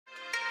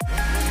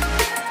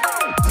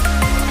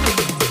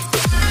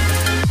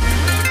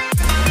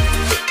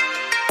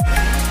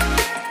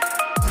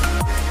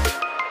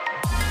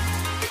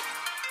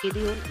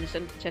Gideon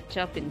Mission Church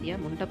of India,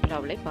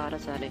 Mundapilavila,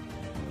 Parassala.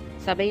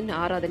 சபையின்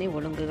ஆராதனை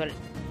ஒழுங்குகள்.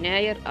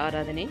 ஞாயிறு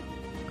ஆராதனை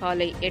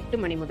காலை 8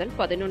 மணி முதல்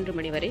 11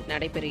 மணி வரை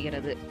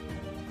நடைபெறுகிறது.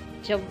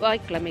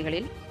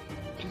 செவ்வாய்க்கிழமைகளில்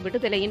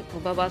விடுதலையின்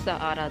உபவாச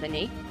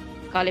ஆராதனை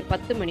காலை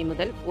 10 மணி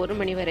முதல் 1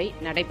 மணி வரை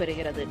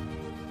நடைபெறுகிறது.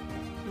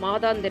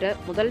 மாதாந்திர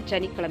முதல்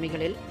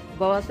சனிக்கிழமைகளில்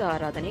உபவாச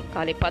ஆராதனை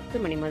காலை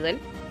 10 மணி முதல்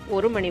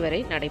 1 மணி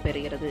வரை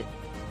நடைபெறுகிறது.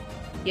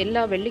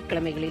 எல்லா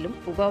வெள்ளிக்கிழமைகளிலும்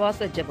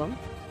உபவாச ஜெபம்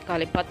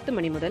காலை 10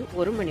 மணி முதல்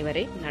 1 மணி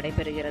வரை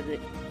நடைபெறுகிறது.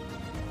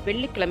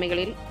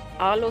 வெள்ளிக்கிழமைகளில்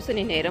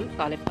ஆலோசனை நேரம்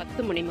காலை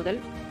 10 மணி முதல்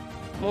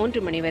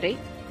 3 மணி வரை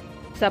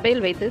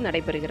சபையில் வைத்து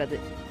நடைபெறுகிறது.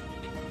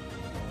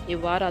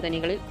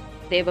 இவ்வாராதனைகளில்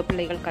தேவ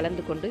பிள்ளைகள்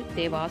கலந்து கொண்டு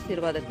தேவ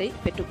ஆசீர்வாதத்தை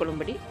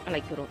பெற்றுக்கொள்ளும்படி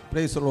அழைக்கிறோம்.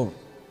 Praise the Lord.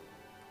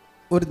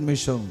 ஒரு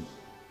நிமிஷம்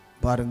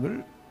பாருங்கள்,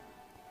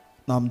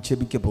 நாம்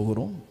ஜெபிக்க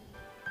போகிறோம்.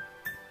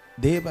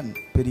 தேவன்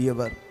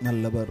பெரியவர்,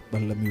 நல்லவர்,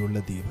 வல்லமையுள்ள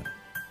தேவன்.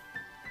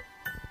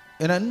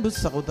 என் அன்பு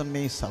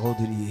சகோதரனே,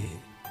 சகோதரியே,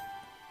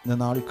 இந்த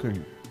நாட்கள்,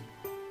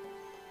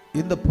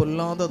 இந்த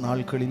பொல்லாத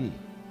நாட்களில்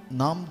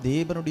நாம்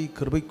தேவனுடைய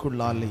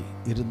கிருபைக்குள்ளாலே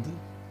இருந்து,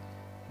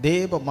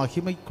 தேவ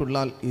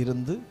மகிமைக்குள்ளால்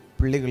இருந்து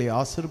பிள்ளைகளை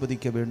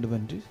ஆசீர்வதிக்க வேண்டும்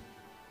என்று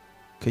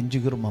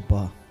கெஞ்சுகிறோம்.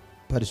 அப்பா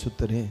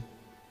பரிசுத்தரே,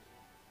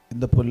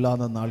 இந்த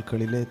பொல்லாத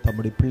நாட்களிலே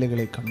தம்முடைய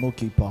பிள்ளைகளை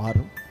கண்ணோக்கி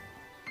பாரும்,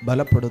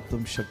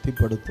 பலப்படுத்தும்,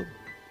 சக்திப்படுத்தும்.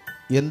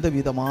 எந்த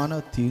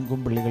விதமான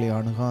தீங்கும் பிள்ளைகளை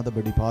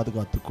அணுகாதபடி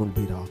பாதுகாத்துக்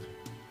கொள்வீராக.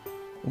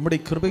 உம்முடைய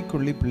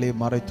கிருபைக்குள்ளே பிள்ளையை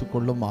மறைத்து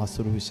கொள்ளும்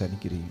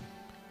ஆசீர்வதிக்கிறேன்.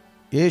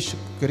 இயேசு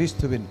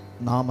கிறிஸ்துவின்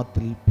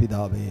நாமத்தில்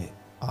பிதாவே,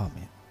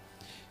 ஆமென்.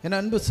 என்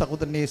அன்பு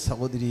சகோதரனே,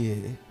 சகோதரியே,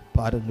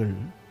 பாருங்கள்,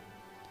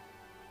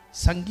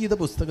 சங்கீத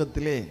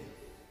புஸ்தகத்திலே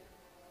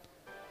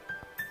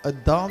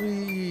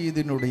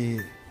தாவீதினுடைய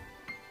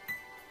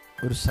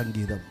ஒரு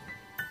சங்கீதம்.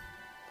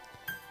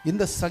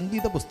 இந்த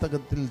சங்கீத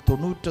புஸ்தகத்தில்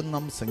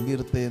 91ஆம்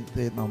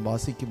சங்கீதத்தை நாம்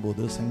வாசிக்கும்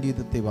போது,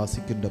 சங்கீதத்தை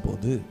வாசிக்கின்ற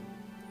போது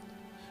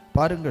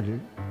பாருங்கள்,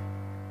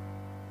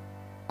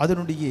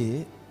 அதனுடைய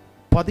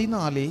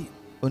 14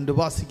 ஒன்று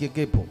வாசிக்க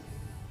கேட்போம்.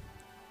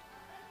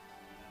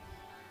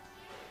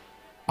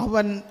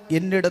 அவன்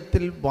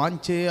என்னிடத்தில்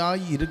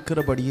வாஞ்சையாய்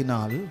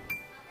இருக்கிறபடியினால்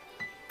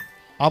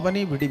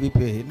அவனை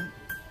விடுவிப்பேன்.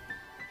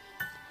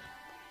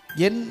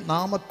 என்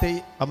நாமத்தை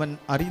அவன்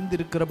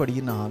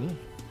அறிந்திருக்கிறபடியினால்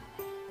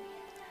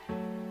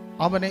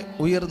அவனை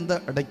உயர்ந்த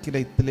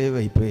அடைக்கலத்திலே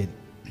வைப்பேன்.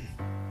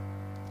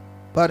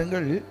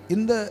 பாருங்கள்,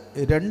 இந்த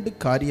 2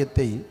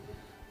 காரியத்தை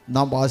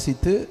நாம்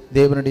வாசித்து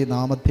தேவனுடைய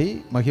நாமத்தை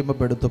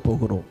மகிமைப்படுத்த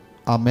போகிறோம்.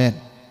 ஆமென்.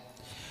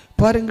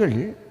 பாருங்கள்,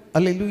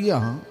 அல்லேலூயா.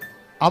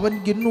 அவன்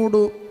என்னோடு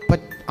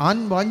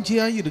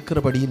வாஞ்சியாய்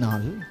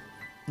இருக்கிறபடியினால்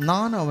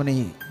நான் அவனை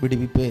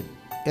விடுவிப்பேன்.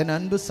 என்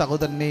அன்பு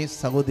சகோதரனே,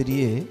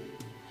 சகோதரியே,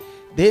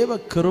 தேவ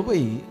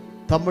கிருபை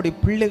தம்முடைய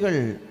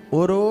பிள்ளைகள்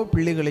ஓரோ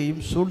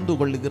பிள்ளைகளையும் சூழ்ந்து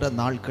கொள்ளுகிற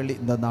நாட்கள்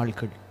இந்த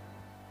நாட்கள்.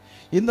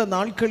 இந்த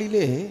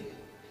நாட்களிலே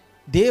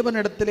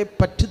தேவனிடத்திலே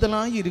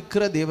பற்றுதலாய்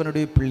இருக்கிற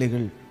தேவனுடைய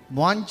பிள்ளைகள்,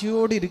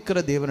 வாஞ்சியோடு இருக்கிற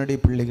தேவனுடைய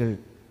பிள்ளைகள்,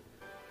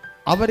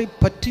 அவரை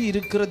பற்றி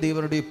இருக்கிற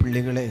தேவனுடைய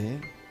பிள்ளைகளே,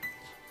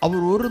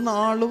 அவர் ஒரு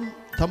நாளும்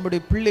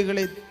தம்முடைய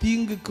பிள்ளைகளை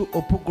தீங்குக்கு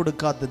ஒப்பு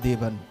கொடுக்காத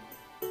தேவன்.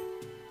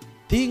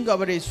 தீங்கு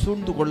அவரை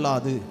சூழ்ந்து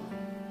கொள்ளாது,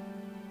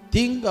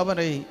 தீங்கு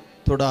அவரை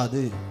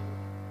தொடாது.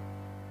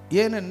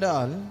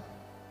 ஏனென்றால்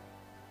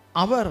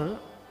அவர்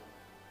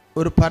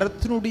ஒரு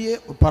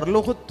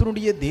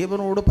பரலோகத்தினுடைய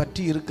தேவனோடு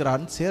பற்றி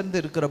இருக்கிறான், சேர்ந்து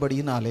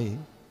இருக்கிறபடியினாலே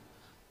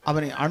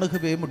அவனை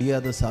அணுகவே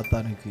முடியாத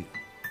சாத்தானுக்கு.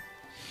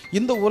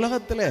 இந்த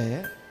உலகத்தில்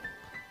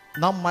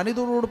நாம்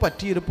மனிதரோடு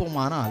பற்றி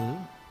இருப்போமானால்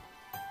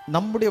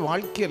நம்முடைய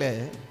வாழ்க்கையில்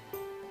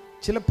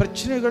சில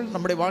பிரச்சனைகள்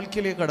நம்முடைய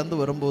வாழ்க்கையிலே கடந்து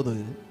வரும்போது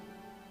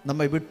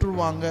நம்மை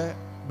விட்டுருவாங்க,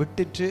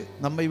 விட்டுட்டு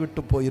நம்மை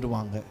விட்டு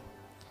போயிடுவாங்க.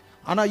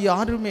 ஆனால்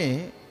யாருமே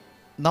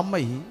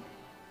நம்மை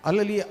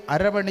அல்லலிய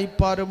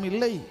அரவணைப்பாரும்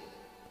இல்லை,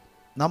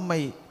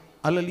 நம்மை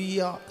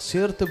அல்லலியா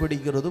சேர்த்து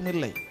பிடிக்கிறதும்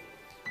இல்லை.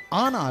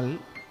 ஆனால்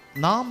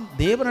நாம்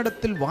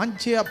தேவனிடத்தில்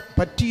வாஞ்சையா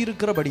பற்றி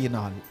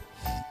இருக்கிறபடியினால்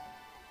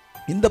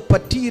இந்த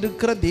பற்றி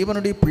இருக்கிற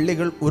தேவனுடைய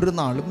பிள்ளைகள் ஒரு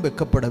நாளும்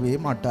வெட்கப்படவே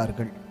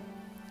மாட்டார்கள்.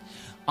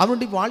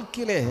 அவனுடைய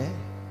வாழ்க்கையிலே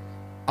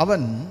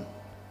அவன்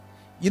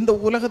இந்த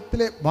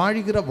உலகத்திலே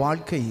வாழ்கிற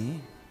வாழ்க்கை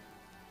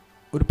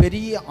ஒரு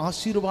பெரிய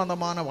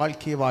ஆசீர்வாதமான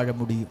வாழ்க்கையை வாழ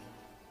முடியும்.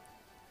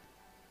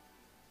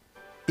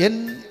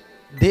 என்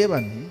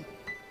தேவன்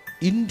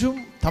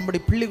இன்றும்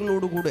தம்முடைய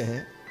பிள்ளைகளோடு கூட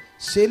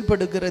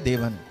செயல்படுகிற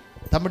தேவன்,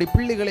 தம்முடைய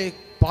பிள்ளைகளை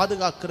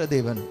பாதுகாக்கிற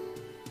தேவன்,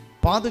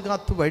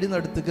 பாதுகாத்து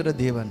வழிநடத்துகிற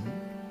தேவன்.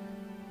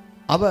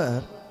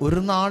 அவர்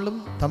ஒரு நாளும்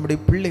தம்முடைய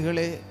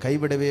பிள்ளைகளை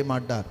கைவிடவே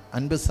மாட்டார்.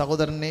 அன்பு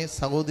சகோதரனே,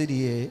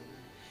 சகோதரியே,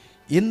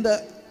 இந்த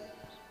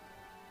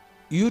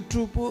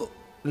யூடியூப்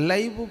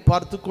லைவ்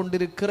பார்த்து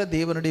கொண்டிருக்கிற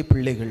தேவனுடைய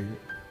பிள்ளைகள்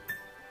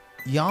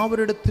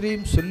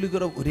யாவரிடத்திலையும்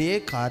சொல்லுகிற ஒரே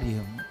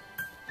காரியம்,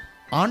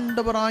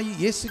 ஆண்டவராய்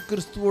இயேசு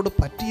கிறிஸ்துவோடு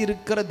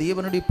பற்றியிருக்கிற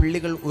தேவனுடைய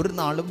பிள்ளைகள் ஒரு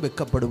நாளும்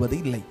வெட்கப்படுவது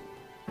இல்லை.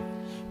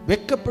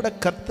 வெட்கப்பட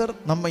கர்த்தர்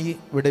நம்மை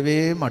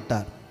விடவே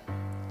மாட்டார்.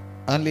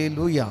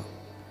 அல்லேலூயா.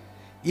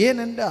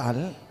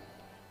 ஏனென்றால்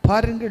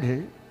பாருங்கள்,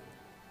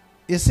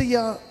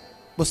 எசையா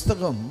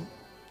புஸ்தகம்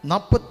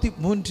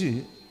 43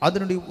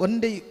 அதனுடைய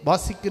 1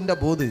 வாசிக்கின்ற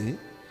போது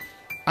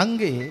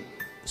அங்கே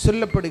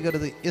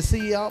சொல்லப்படுகிறது.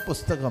 எசையா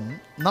புஸ்தகம்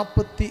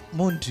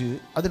 43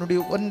 அதனுடைய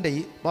 1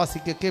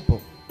 வாசிக்க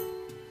கேட்போம்.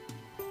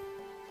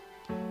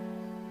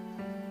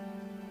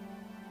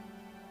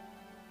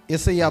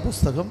 எசையா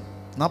புஸ்தகம்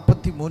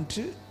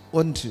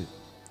 43:1.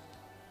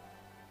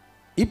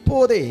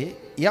 இப்போதே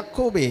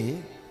யாக்கோபே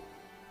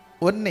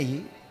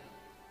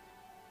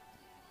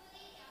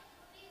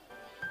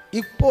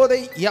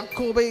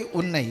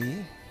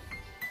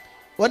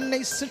உன்னை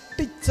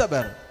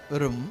சிட்டிச்சவர்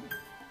வரும்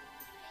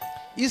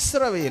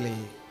இஸ்ரவேலே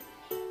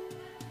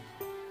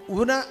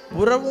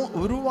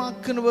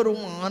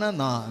உருவாக்குனவருமான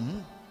நான்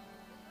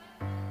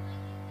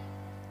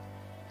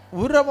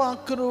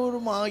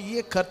உருவாக்குனவருமாகிய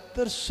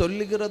கர்த்தர்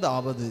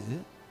சொல்லுகிறதாவது,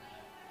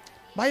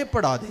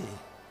 பயப்படாதே,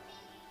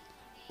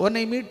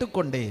 உன்னை மீட்டு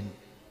கொண்டேன்,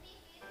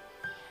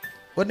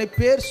 உன்னை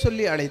பேர்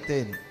சொல்லி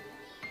அழைத்தேன்,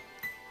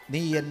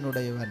 நீ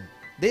என்னுடையவன்.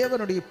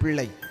 தேவனுடைய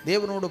பிள்ளை,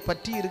 தேவனோடு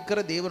பற்றி இருக்கிற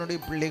தேவனுடைய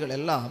பிள்ளைகள்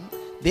எல்லாம்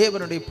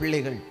தேவனுடைய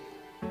பிள்ளைகள்.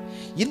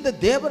 இந்த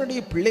தேவனுடைய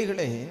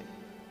பிள்ளைகளே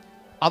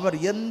அவர்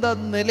எந்த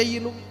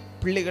நிலையிலும்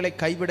பிள்ளைகளை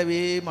கைவிடவே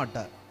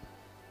மாட்டார்.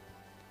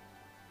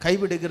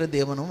 கைவிடுகிற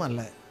தேவனும் அல்ல.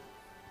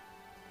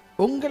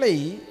 உங்களை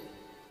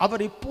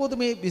அவர்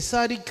எப்போதுமே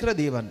விசாரிக்கிற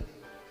தேவன்.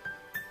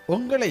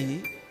 உங்களை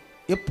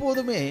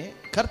எப்போதுமே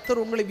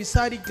கர்த்தர் உங்களை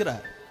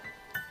விசாரிக்கிறார்.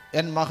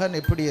 என் மகன்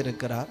எப்படி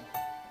இருக்கிறார்,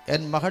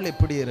 என் மகள்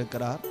எப்படி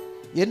இருக்கிறார்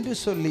என்று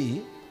சொல்லி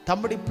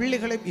தம்முடைய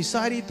பிள்ளைகளை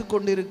விசாரித்து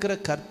கொண்டிருக்கிற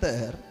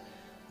கர்த்தர்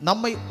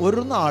நம்மை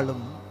ஒரு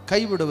நாளும்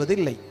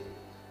கைவிடுவதில்லை.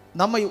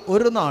 நம்மை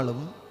ஒரு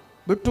நாளும்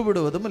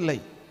விட்டுவிடுவதும் இல்லை.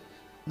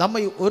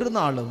 நம்மை ஒரு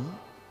நாளும்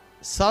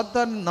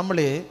சாத்தான்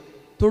நம்மளே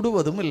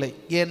தொடுவதும் இல்லை.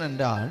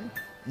 ஏனென்றால்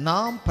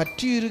நாம்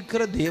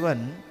பற்றியிருக்கிற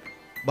தேவன்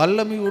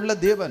வல்லமையுள்ள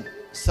தேவன்,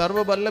 சர்வ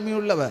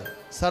வல்லமையுள்ளவர்,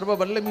 சர்வ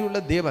வல்லமையுள்ள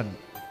தேவன்.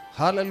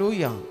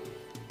 ஹல்லேலூயா.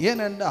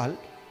 ஏனென்றால்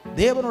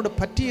தேவனோடு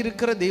பற்றி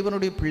இருக்கிற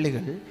தேவனுடைய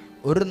பிள்ளைகள்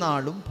ஒரு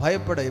நாளும்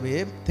பயப்படவே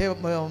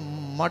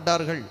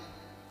மாட்டார்கள்.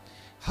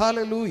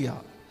 ஹல்லேலூயா.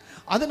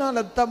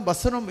 அதனால தான்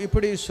வசனம்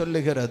இப்படி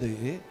சொல்லுகிறது,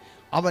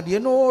 அவன்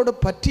என்னோடு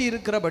பற்றி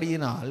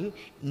இருக்கிறபடியினால்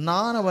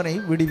நான் அவனை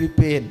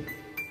விடுவிப்பேன்.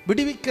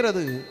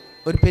 விடுவிக்கிறது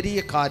ஒரு பெரிய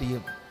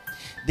காரியம்.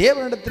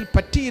 தேவனிடத்தில்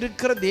பற்றி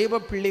இருக்கிற தேவ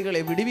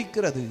பிள்ளைகளை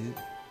விடுவிக்கிறது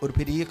ஒரு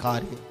பெரிய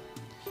காரியம்.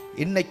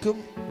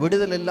 இன்னைக்கும்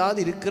விடுதல் இல்லாது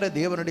இருக்கிற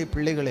தேவனுடைய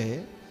பிள்ளைகளே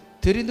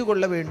தெரிந்து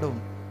கொள்ள வேண்டும்,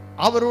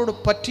 அவரோடு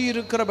பற்றி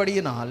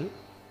இருக்கிறபடியினால்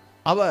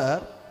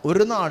அவர்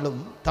ஒரு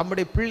நாளும்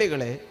தம்முடைய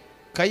பிள்ளைகளை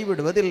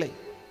கைவிடுவதில்லை.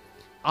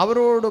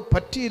 அவரோடு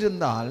பற்றி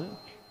இருந்தால்,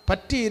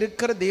 பற்றி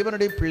இருக்கிற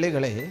தேவனுடைய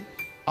பிள்ளைகளை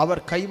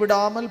அவர்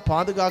கைவிடாமல்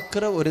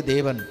பாதுகாக்கிற ஒரு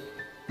தேவன்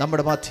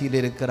நம்முடைய மத்தியில்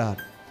இருக்கிறார்.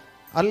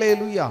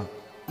 அல்லேலூயா.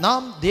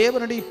 நாம்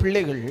தேவனுடைய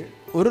பிள்ளைகள்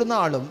ஒரு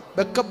நாளும்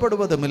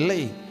வெட்கப்படுவதும்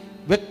இல்லை,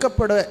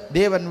 வெட்கப்பட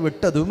தேவன்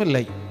விட்டதும்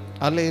இல்லை.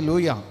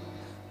 அல்லேலூயா.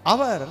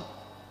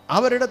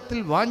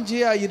 அவரிடத்தில்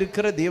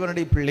வாஞ்சியாயிருக்கிற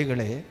தேவனுடைய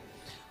பிள்ளைகளே,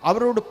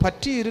 அவரோடு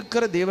பற்றி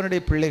இருக்கிற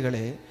தேவனுடைய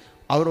பிள்ளைகளே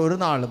அவர் ஒரு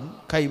நாளும்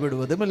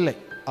கைவிடுவதும் இல்லை.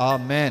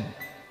 ஆமென்.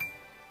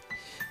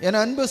 என்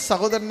அன்பு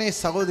சகோதரனே,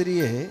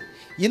 சகோதரியே,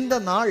 இந்த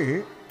நாள்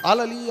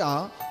அல்லேலூயா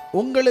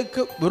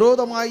உங்களுக்கு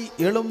விரோதமாய்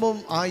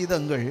எழும்பும்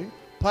ஆயுதங்கள்,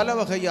 பல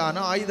வகையான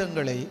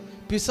ஆயுதங்களை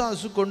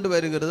பிசாசு கொண்டு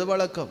வருகிறது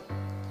வழக்கம்.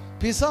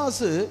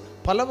 பிசாசு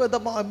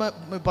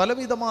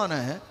பலவிதமான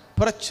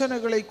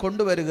பிரச்சனைகளை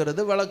கொண்டு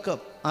வருகிறது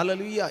வழக்கம்.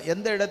 அல்லேலூயா.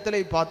 எந்த இடத்துல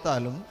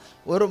பார்த்தாலும்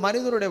ஒரு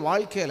மனிதனுடைய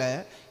வாழ்க்கையில்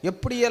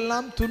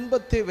எப்படியெல்லாம்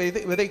துன்பத்தை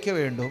விதைக்க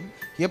வேண்டும்,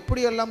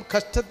 எப்படியெல்லாம்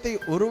கஷ்டத்தை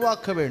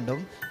உருவாக்க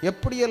வேண்டும்,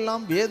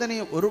 எப்படியெல்லாம்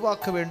வேதனையை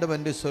உருவாக்க வேண்டும்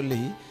என்று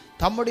சொல்லி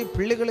தம்முடைய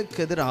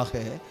பிள்ளைகளுக்கு எதிராக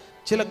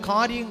சில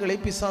காரியங்களை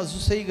பிசாசு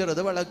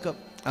செய்கிறது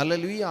வழக்கம்.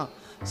 அல்லேலூயா.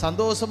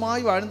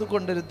 சந்தோஷமாய் வாழ்ந்து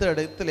கொண்டிருந்த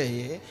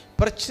இடத்திலேயே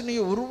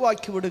பிரச்சனையை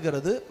உருவாக்கி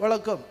விடுகிறது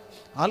வழக்கம்.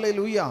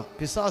 அல்லேலூயா.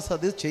 பிசாசு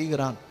அது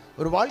செய்கிறான்.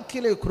 ஒரு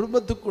வாழ்க்கையிலே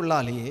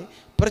குடும்பத்துக்குள்ளாலேயே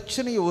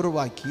பிரச்சனையை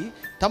உருவாக்கி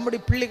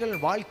தம்முடைய பிள்ளைகள்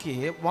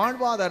வாழ்க்கையை,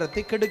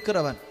 வாழ்வாதாரத்தை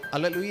கெடுக்கிறவன்.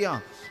 அல்லேலூயா.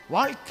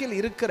 வாழ்க்கையில்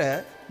இருக்கிற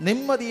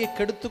நிம்மதியை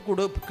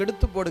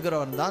கெடுத்து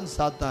போடுகிறவன் தான்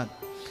சாத்தான்.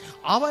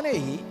 அவனை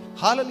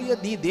ஹல்லேலூயா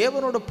நீ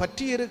தேவனோடு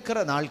பற்றி இருக்கிற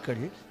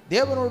நாட்கள்,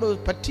 தேவனோடு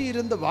பற்றி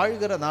இருந்து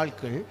வாழ்கிற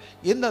நாட்கள்,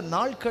 இந்த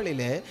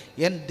நாட்களிலே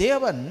என்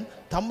தேவன்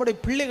தம்முடைய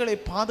பிள்ளைகளை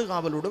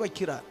பாதுகாவலோடு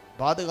வைக்கிறார்.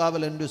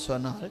 பாதுகாவல் என்று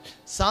சொன்னால்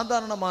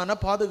சாதாரணமான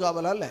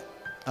பாதுகாவல் அல்ல.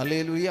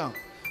 அல்லேலூயா.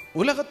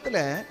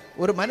 உலகத்தில்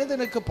ஒரு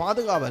மனிதனுக்கு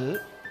பாதுகாவல்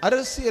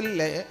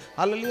அரசியலில்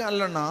அல்லையா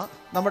அல்லனா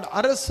நம்ம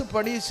அரசு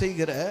பணி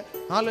செய்கிற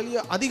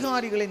அல்லையா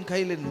அதிகாரிகளின்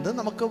கையிலிருந்து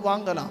நமக்கு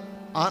வாங்கலாம்.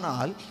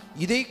 ஆனால்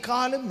இதை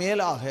காலம்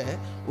மேலாக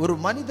ஒரு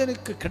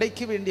மனிதனுக்கு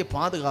கிடைக்க வேண்டிய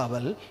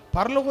பாதுகாவல்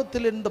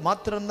பரலோகத்திலிருந்து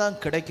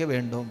மாத்திரம்தான் கிடைக்க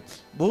வேண்டும்.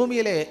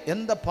 பூமியிலே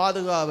எந்த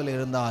பாதுகாவல்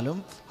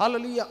இருந்தாலும்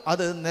அல்லையா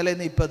அது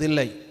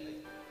நிலைநிற்பதில்லை.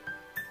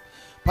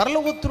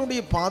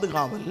 பரலோகத்தினுடைய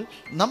பாதுகாவல்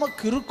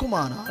நமக்கு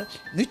இருக்குமானால்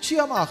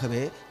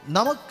நிச்சயமாகவே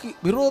நமக்கு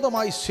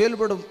விரோதமாய்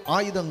செயல்படும்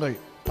ஆயுதங்கள்,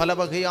 பல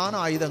வகையான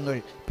ஆயுதங்கள்,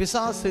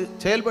 பிசாசு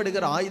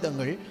செயல்படுகிற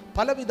ஆயுதங்கள்,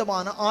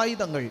 பலவிதமான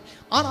ஆயுதங்கள்.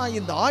 ஆனால்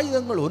இந்த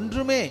ஆயுதங்கள்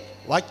ஒன்றுமே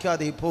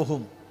வாய்க்காதே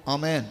போகும்.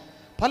 ஆமென்.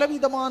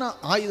 பலவிதமான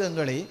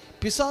ஆயுதங்களை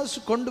பிசாசு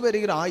கொண்டு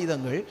வருகிற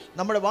ஆயுதங்கள்,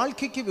 நம்முடைய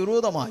வாழ்க்கைக்கு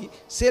விரோதமாய்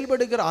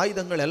செயல்படுகிற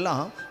ஆயுதங்கள்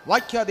எல்லாம்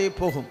வாய்க்காதே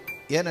போகும்.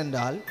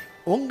 ஏனென்றால்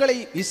உங்களை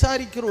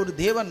விசாரிக்கிற ஒரு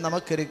தேவன்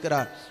நமக்கு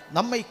இருக்கிறார்.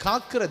 நம்மை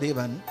காக்கிற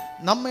தேவன்,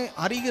 நம்மை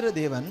அறிகிற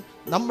தேவன்,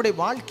 நம்முடைய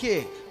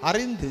வாழ்க்கையை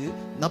அறிந்து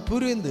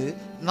புரிந்து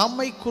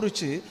நம்மை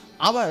குறித்து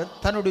அவர்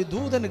தன்னுடைய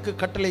தூதனுக்கு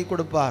கட்டளை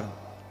கொடுப்பார்.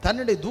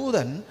 தன்னுடைய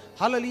தூதன்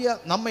ஹல்லேலூயா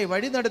நம்மை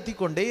வழி நடத்தி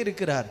கொண்டே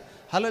இருக்கிறார்.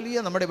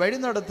 ஹல்லேலூயா நம்மை வழி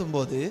நடத்தும்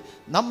போது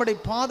நம்முடைய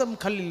பாதம்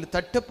கல்லில்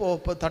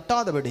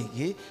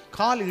தட்டாதபடிக்கு,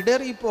 கால்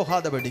இடறி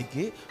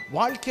போகாதபடிக்கு,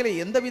 வாழ்க்கையில்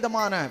எந்த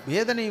விதமான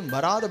வேதனையும்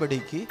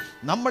வராதபடிக்கு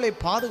நம்மளை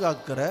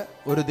பாதுகாக்கிற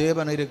ஒரு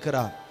தேவன்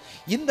இருக்கிறார்.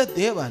 இந்த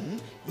தேவன்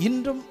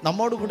இன்றும்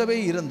நம்மோடு கூடவே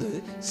இருந்து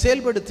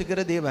செயல்படுத்துகிற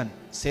தேவன்.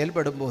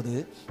 செயல்படும் போது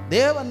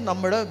தேவன்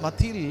நம்முடைய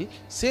மத்தியில்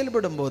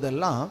செயல்படும்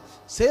போதெல்லாம்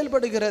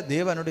செயல்படுகிற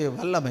தேவனுடைய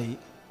வல்லமை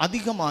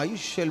அதிகமாய்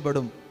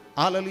செயல்படும்.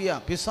 ஹல்லேலூயா.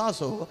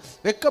 பிசாசோ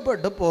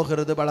வெக்கப்பட்டு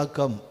போகிறது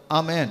வழக்கம்.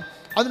 ஆமென்.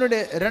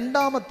 அதனுடைய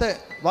இரண்டாமത്തെ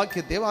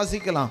வாக்கியத்தை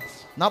வாசிக்கலாம்.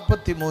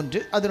 43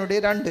 அதனுடைய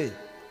 2.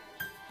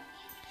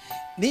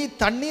 நீ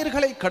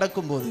தண்ணீர்களை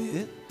கடக்கும்போது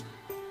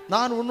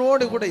நான்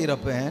உன்னோடு கூட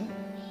இருப்பேன்.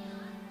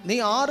 நீ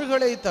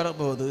ஆறுகளை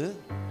தரும்போது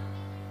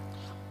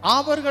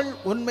அவர்கள்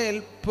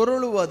உன்மேல்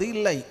புரளுவது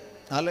இல்லை.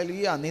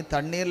 ஹல்லேலூயா. நீ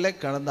தண்ணீரில்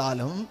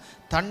கடந்தாலும்,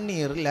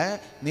 தண்ணீரில்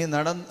நீ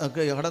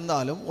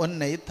கடந்தாலும்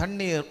உன்னை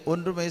தண்ணீர்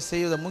ஒன்றுமே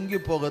செய்வதை முங்கி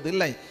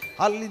போவதில்லை.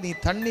 அல்ல நீ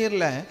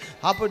தண்ணீரில்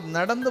அப்படி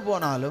நடந்து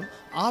போனாலும்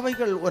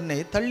அவைகள் உன்னை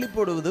தள்ளி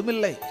போடுவதும்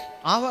இல்லை.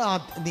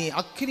 நீ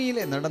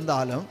அக்கினியிலே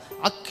நடந்தாலும்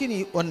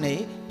அக்கினி உன்னை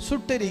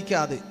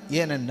சுட்டெரிக்காது.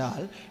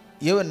 ஏனென்றால்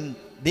இவன்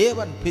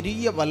தேவன்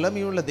பெரிய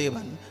வல்லமையுள்ள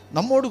தேவன்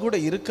நம்மோடு கூட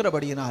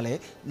இருக்கிறபடியினாலே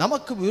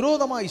நமக்கு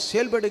விரோதமாய்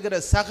செயல்படுகிற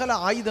சகல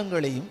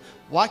ஆயுதங்களையும்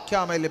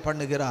வாய்க்காமலே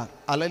பண்ணுகிறார்.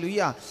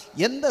 ஹல்லேலூயா.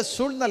 எந்த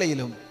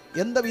சூழ்நிலையிலும்,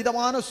 எந்த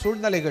விதமான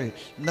சூழ்நிலைகள்,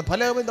 இந்த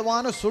பல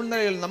விதமான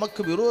சூழ்நிலைகள்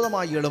நமக்கு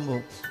விரோதமாய்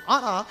எழும்பும்.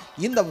 ஆனால்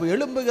இந்த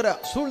எழும்புகிற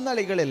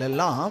சூழ்நிலைகளில்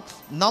எல்லாம்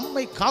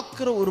நம்மை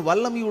காக்கிற ஒரு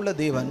வல்லமையுள்ள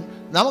தேவன்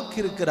நமக்கு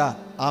இருக்கிறார்.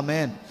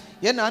 ஆமென்.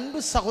 என் அன்பு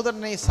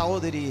சகோதரனை,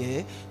 சகோதரியே,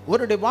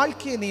 உன்னுடைய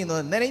வாழ்க்கையை நீ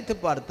நினைத்து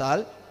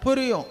பார்த்தால்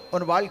புரியும்.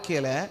 உன்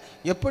வாழ்க்கையில்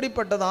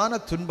எப்படிப்பட்டதான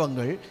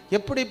துன்பங்கள்,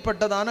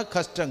 எப்படிப்பட்டதான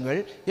கஷ்டங்கள்,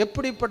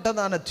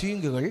 எப்படிப்பட்டதான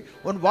தீங்குகள்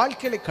உன்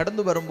வாழ்க்கையில்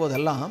கடந்து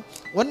வரும்போதெல்லாம்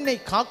உன்னை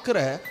காக்கிற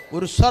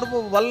ஒரு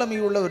சர்வ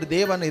வல்லமையுள்ள ஒரு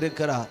தேவன்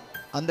இருக்கிறார்.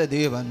 அந்த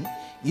தேவன்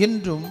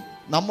இன்றும்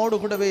நம்மோடு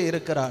கூடவே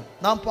இருக்கிறார்.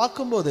 நாம்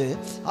பார்க்கும்போது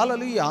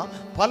ஹல்லேலூயா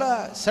பல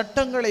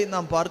சட்டங்களை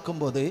நாம்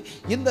பார்க்கும்போது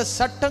இந்த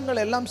சட்டங்கள்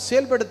எல்லாம்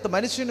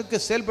மனுஷனுக்கு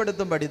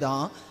செயல்படுத்தும்படி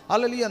தான்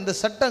ஹல்லேலூயா அந்த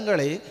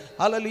சட்டங்களை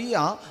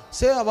ஹல்லேலூயா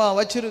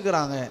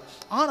வச்சிருக்கிறாங்க.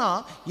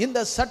 ஆனால்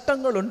இந்த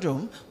சட்டங்கள்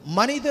ஒன்றும்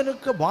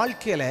மனிதனுக்கு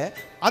வாழ்க்கையில்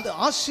அது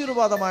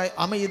ஆசீர்வாதமாய்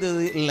அமைந்து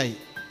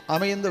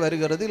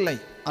வருகிறது இல்லை.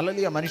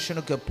 ஹல்லேலூயா.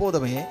 மனுஷனுக்கு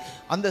எப்போதுமே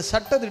அந்த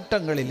சட்ட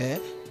திட்டங்களிலே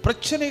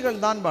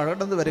பிரச்சனைகள் தான்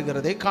வளர்ந்து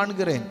வருகிறதை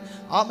காண்கிறேன்.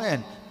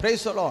 ஆமென்.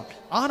 Praise the Lord.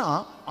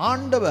 ஆனால்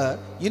ஆண்டவர்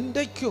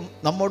இன்றைக்கும்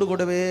நம்மோடு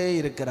கூடவே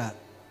இருக்கிறார்.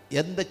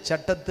 எந்த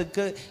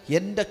சட்டத்துக்கு,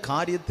 எந்த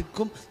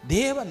காரியத்துக்கும்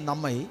தேவன்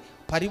நம்மை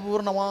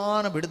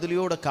பரிபூர்ணமான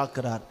விடுதலையோடு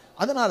காக்கிறார்.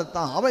 அதனால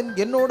தான் அவன்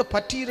என்னோடு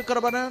பற்றி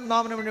இருக்கிறவனை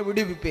நான் அவனை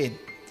விடுவிப்பேன்.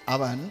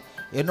 அவன்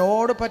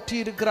என்னோடு பற்றி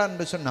இருக்கிறான்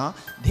என்று சொன்னால்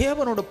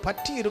தேவனோடு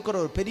பற்றி இருக்கிற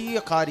ஒரு பெரிய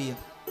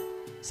காரியம்.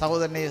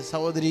 சகோதரனே,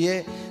 சகோதரியே,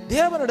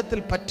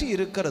 தேவனிடத்தில் பற்றி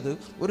இருக்கிறது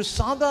ஒரு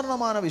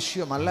சாதாரணமான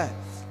விஷயம் அல்ல.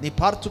 நீ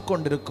பார்த்து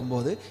கொண்டிருக்கும்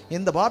போது,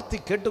 இந்த வார்த்தை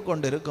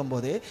கேட்டுக்கொண்டு இருக்கும்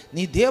போதே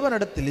நீ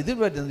தேவனிடத்தில்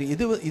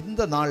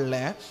இந்த நாளில்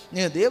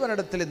நீ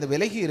தேவனிடத்தில் இந்த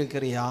விலகி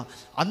இருக்கிறியா?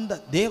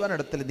 அந்த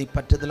தேவனிடத்தில் நீ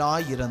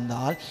பற்றுதலாய்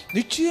இருந்தால்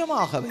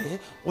நிச்சயமாகவே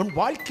உன்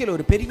வாழ்க்கையில்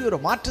ஒரு பெரிய ஒரு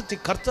மாற்றத்தை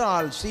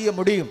கர்த்தரால் செய்ய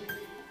முடியும்.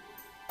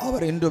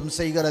 அவர் என்றும்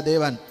செய்கிற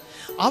தேவன்.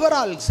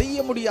 அவரால் செய்ய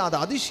முடியாத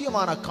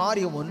அதிசயமான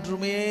காரியம்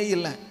ஒன்றுமே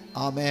இல்லை.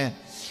 ஆமென்.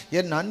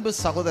 என் அன்பு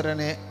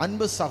சகோதரனே,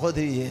 அன்பு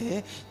சகோதரியே,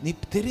 நீ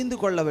தெரிந்து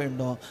கொள்ள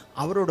வேண்டும்.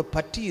 அவரோடு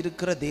பற்றி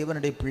இருக்கிற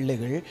தேவனுடைய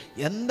பிள்ளைகள்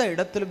எந்த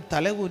இடத்திலும்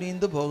தலை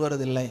குனிந்து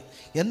போகிறதில்லை.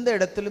 எந்த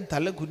இடத்திலும்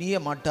தலை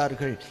குனிய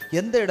மாட்டார்கள்.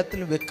 எந்த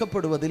இடத்திலும்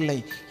வெட்கப்படுவதில்லை.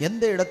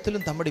 எந்த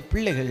இடத்திலும் தம்முடைய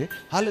பிள்ளைகள்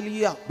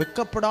ஹல்லேலூயா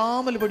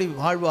வெட்கப்படாமல் இப்படி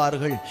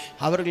வாழ்வார்கள்.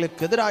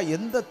 அவர்களுக்கு எதிராக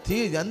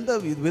எந்த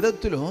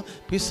விதத்திலும்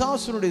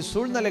பிசாசுனுடைய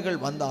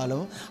சூழ்நிலைகள்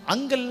வந்தாலும்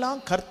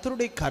அங்கெல்லாம்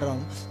கர்த்தருடைய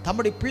கரம்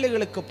தம்முடைய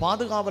பிள்ளைகளுக்கு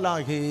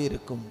பாதுகாவலாக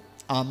இருக்கும்.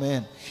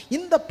 ஆமென்.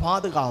 இந்த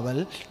பாதுகாவல்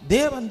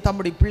தேவன்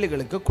தம்முடைய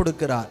பிள்ளைகளுக்கு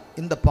கொடுக்கிறார்.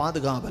 இந்த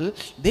பாதுகாவல்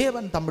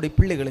தேவன் தம்முடைய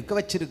பிள்ளைகளுக்கு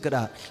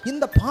வச்சிருக்கிறார்.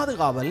 இந்த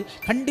பாதுகாவல்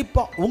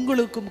கண்டிப்பா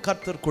உங்களுக்கும்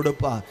கர்த்தர்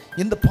கொடுப்பார்.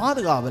 இந்த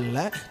பாதுகாவல்ல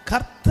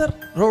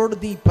கர்த்தரோடு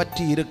நீ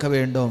பற்றி இருக்க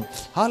வேண்டும்.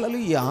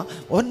 ஹல்லேலூயா.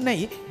 உன்னை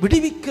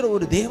விடுவிக்கிற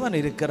ஒரு தேவன்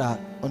இருக்கிறார்.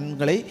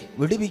 உங்களை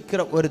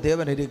விடுவிக்கிற ஒரு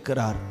தேவன்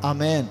இருக்கிறார்.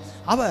 ஆமென்.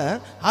 அவர்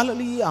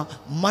ஹல்லேலூயா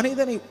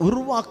மனிதனை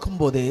உருவாக்கும்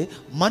போதே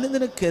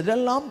மனிதனுக்கு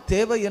எதெல்லாம்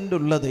தேவை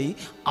என்றுள்ளதை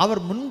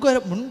அவர்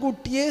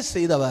முன்கூட்டியே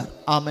செய்தவர்.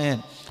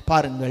 ஆமென்.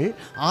 பாருங்கள்,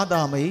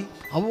 ஆதாமை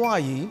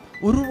அவ்வாயை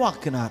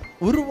உருவாக்கினார்.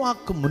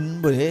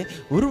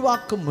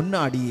 உருவாக்கும்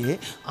முன்னாடியே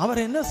அவர்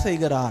என்ன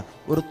செய்கிறார்?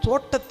 ஒரு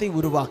தோட்டத்தை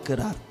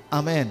உருவாக்குகிறார்.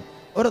 ஆமென்.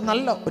 ஒரு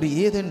நல்ல ஒரு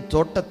ஏதேன்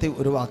தோட்டத்தை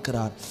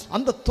உருவாக்குறார்.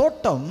 அந்த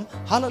தோட்டம்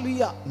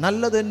ஹல்லேலூயா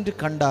நல்லதென்று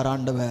கண்டார்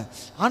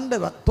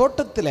ஆண்டவர்.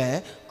 தோட்டத்தில்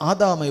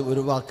ஆதாமை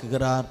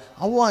உருவாக்குகிறார்,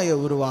 அவ்வாயை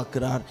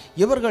உருவாக்குறார்.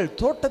 இவர்கள்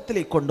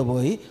தோட்டத்திலே கொண்டு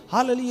போய்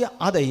ஹல்லேலூயா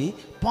அதை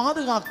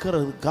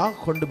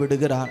பாதுகாக்கிறதுக்காக கொண்டு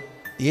விடுகிறார்.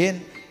 ஏன்?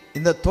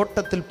 இந்த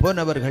தோட்டத்தில்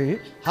போனவர்கள்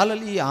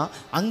ஹல்லேலூயா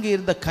அங்கே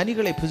இருந்த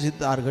கனிகளை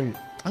புசித்தார்கள்.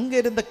 அங்கே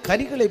இருந்த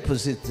கனிகளை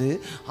புசித்து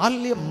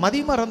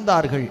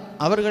மதிமறந்தார்கள்.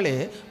 அவர்களே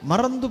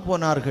மறந்து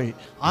போனார்கள்.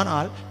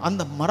 ஆனால்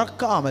அந்த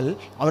மறக்காமல்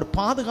அவர்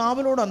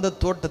பாதுகாவலோடு அந்த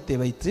தோட்டத்தை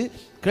வைத்து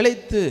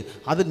கிளைத்து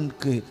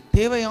அதற்கு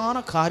தேவையான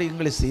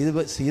காரியங்களை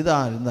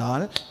செய்தால்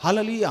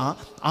ஹல்லேலூயா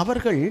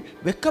அவர்கள்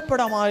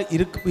வெட்கப்படாமல்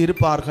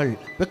இருப்பார்கள்,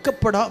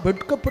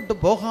 வெட்கப்பட்டு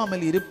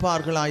போகாமல்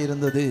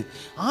இருப்பார்களாயிருந்தது.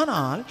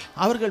 ஆனால்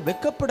அவர்கள்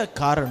வெட்கப்பட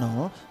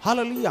காரணம்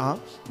ஹல்லேலூயா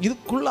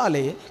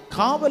இதுக்குள்ளாலே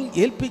காவல்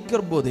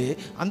ஏற்பிக்கிற போது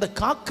அந்த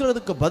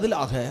காக்கிறதுக்கு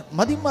பதிலாக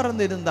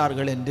மதிமறந்து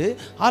இருந்தார்கள் என்று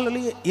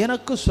ஹல்லேலூயா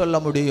எனக்கு சொல்ல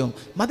முடியும்.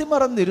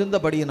 மதிமறந்து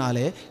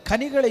இருந்தபடியினாலே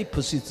கனிகளை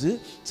புசித்து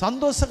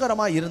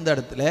சந்தோஷகரமாக இருந்த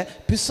இடத்துல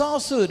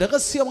பிசாசு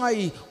ரகசியமாய்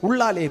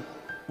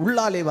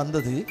உள்ளாலே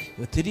வந்தது,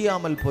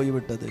 தெரியாமல்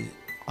போய்விட்டது.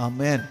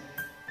 ஆமென்,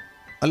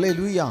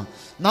 அல்லேலூயா.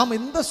 நாம்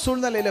இந்த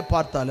சூழ்நிலையில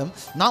பார்த்தாலும்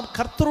நாம்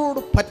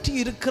கர்த்தரோடு பற்றி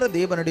இருக்கிற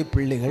தேவனுடைய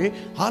பிள்ளைகள்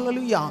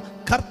ஹல்லேலூயா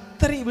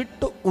கர்த்தரை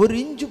விட்டு ஒரு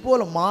இஞ்சு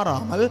போல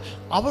மாறாமல்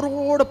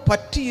அவரோடு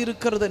பற்றி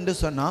இருக்கிறது என்று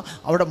சொன்னால்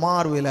அவருடைய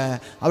மார்பில்,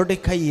 அவருடைய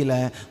கையில்,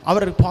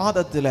 அவருடைய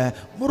பாதத்தில்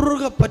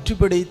முருக பற்றி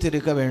பிடித்து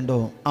இருக்க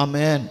வேண்டும்.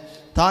 ஆமென்.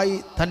 தாய்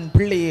தன்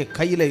பிள்ளையை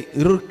கையில்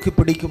இறுக்கி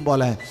பிடிக்கும்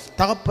போல,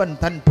 தகப்பன்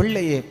தன்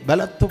பிள்ளையை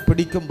பலத்து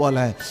பிடிக்கும் போல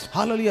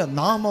ஹல்லேலூயா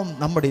நாமும்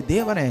நம்முடைய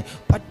தேவனை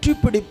பற்றி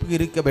பிடிப்பு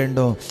இருக்க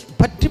வேண்டும்.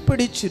 பற்றி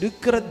பிடிச்சு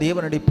இருக்கிற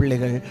தேவனுடைய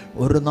பிள்ளைகள்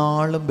ஒரு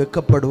நாளும்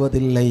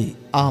வெட்கப்படுவதில்லை.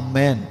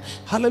 ஆமென்,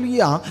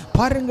 ஹல்லேலூயா.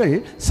 பாருங்கள்,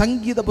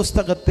 சங்கீத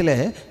புஸ்தகத்தில்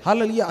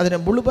ஹல்லேலூயா அதனை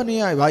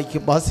முழுமையாய்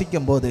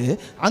வாசிக்கும் போது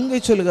அங்கே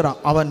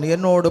சொல்கிறான், அவன்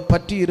என்னோடு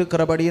பற்றி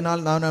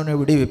இருக்கிறபடியினால் நான் அவனை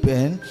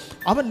விடுவிப்பேன்,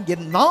 அவன்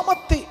என்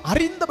நாமத்தை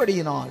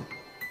அறிந்தபடியினால்.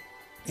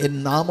 என்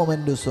நாமம்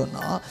என்று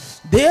சொன்னால்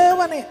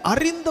தேவனை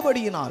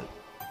அறிந்தபடியினால்.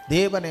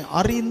 தேவனை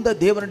அறிந்த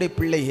தேவனுடைய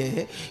பிள்ளையே,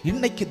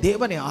 இன்னைக்கு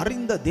தேவனை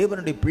அறிந்த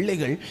தேவனுடைய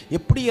பிள்ளைகள்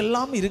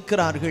எப்படியெல்லாம்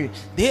இருக்கிறார்கள்.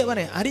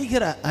 தேவனை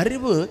அறிகிற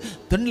அறிவு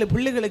தன்னுடைய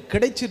பிள்ளைகளுக்கு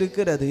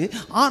கிடைச்சிருக்கிறது.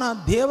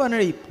 ஆனால்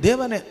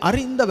தேவனை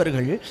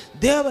அறிந்தவர்கள்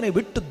தேவனை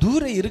விட்டு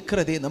தூர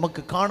இருக்கிறதே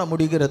நமக்கு காண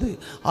முடிகிறது.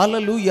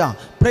 ஹல்லேலூயா,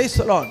 பிரைஸ்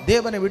தி லார்ட்.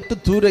 தேவனை விட்டு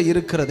தூர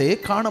இருக்கிறதே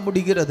காண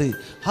முடிகிறது.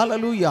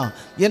 ஹல்லேலூயா.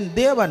 என்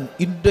தேவன்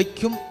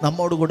இன்றைக்கும்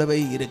நம்மோடு கூடவே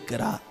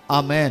இருக்கிறார்.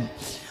 ஆமென்.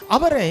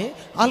 அவரை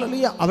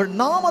ஹல்லேலூயா அவர்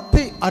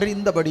நாமத்தை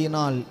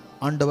அறிந்தபடியினால்,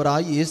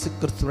 ஆண்டவராய் இயேசு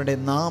கிறிஸ்துவினுடைய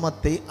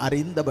நாமத்தை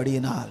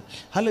அறிந்தபடியினால்,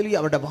 ஹல்லேலூயா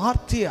அவருடைய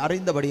வார்த்தையை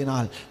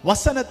அறிந்தபடியினால்,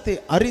 வசனத்தை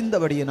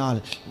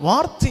அறிந்தபடியினால்,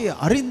 வார்த்தையை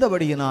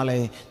அறிந்தபடியினாலே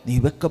நீ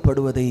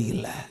வெட்கப்படுவதே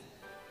இல்லை.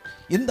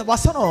 இந்த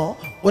வசனம்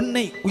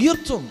உன்னை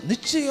உயர்த்தும்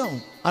நிச்சயம்.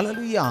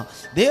 ஹல்லேலூயா.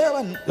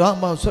 தேவன்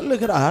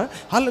சொல்லுகிறார்,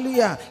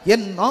 ஹல்லேலூயா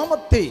என்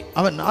நாமத்தை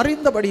அவன்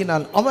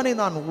அறிந்தபடியினால் அவனை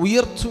நான்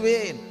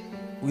உயர்த்துவேன்.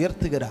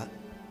 உயர்த்துகிறார்.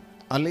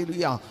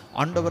 அல்லேலூயா.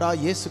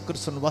 ஆண்டவராய் இயேசு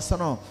கிறிஸ்துவின்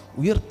வசனம்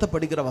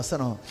உயர்த்தப்படுகிற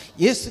வசனம்.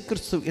 இயேசு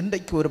கிறிஸ்து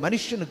இன்றைக்கு ஒரு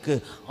மனுஷனுக்கு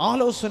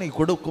ஆலோசனை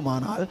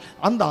கொடுக்குமானால்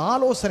அந்த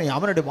ஆலோசனை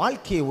அவனுடைய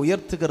வாழ்க்கையை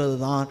உயர்த்துகிறது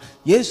தான்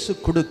இயேசு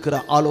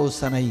கொடுக்கிற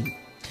ஆலோசனை.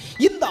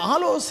 இந்த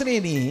ஆலோசனை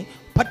நீ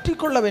பற்றி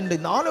கொள்ள வேண்டும்.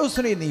 இந்த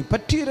ஆலோசனை நீ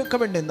பற்றி இருக்க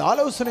வேண்டும். இந்த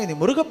ஆலோசனை நீ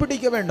முருக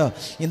பிடிக்க வேண்டும்.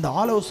 இந்த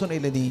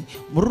ஆலோசனையில் நீ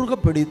முருக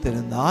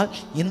பிடித்திருந்தால்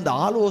இந்த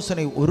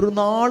ஆலோசனை ஒரு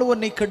நாள்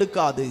உன்னை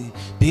கெடுக்காது.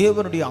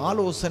 தேவனுடைய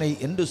ஆலோசனை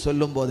என்று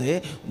சொல்லும் போதே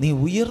நீ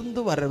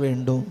உயர்ந்து வர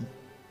வேண்டும்.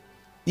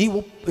 நீ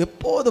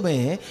எப்போதுமே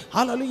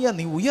ஹல்லேலூயா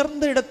நீ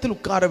உயர்ந்த இடத்தில்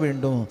உட்கார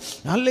வேண்டும்.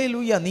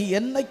 ஹல்லேலூயா. நீ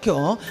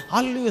என்னைக்கும்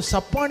ஹல்லேலூயா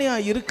சப்பானியா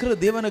இருக்கிற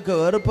தேவனுக்கு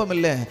விருப்பம்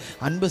இல்லை.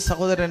 அன்பு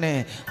சகோதரனே,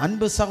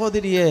 அன்பு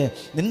சகோதரியே,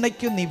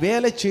 இன்னைக்கும் நீ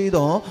வேலை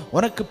செய்தோம்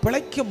உனக்கு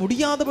பிழைக்க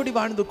முடியாதபடி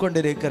வாழ்ந்து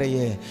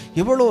கொண்டிருக்கிறையே.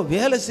 எவ்வளோ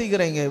வேலை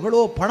செய்கிறீங்க,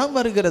 எவ்வளோ பணம்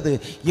வருகிறது,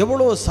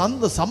 எவ்வளோ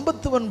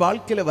சம்பத்துவன்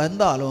வாழ்க்கையில்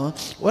வந்தாலும்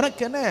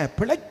உனக்கு என்ன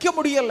பிழைக்க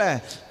முடியலை.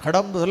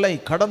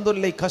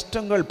 கடந்துள்ள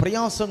கஷ்டங்கள்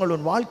பிரயாசங்கள்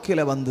உன்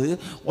வாழ்க்கையில் வந்து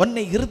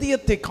உன்னை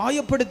இருதயத்தை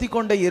காயப்படுத்தி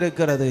கொண்டே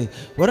இருக்கிறது.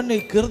 உன்னை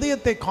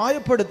இருதயத்தை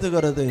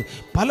காயப்படுத்துகிறது.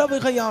 பல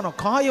வகையான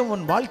காயம்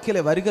உன்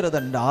வாழ்க்கையில் வருகிறது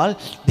என்றால்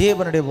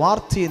தேவனுடைய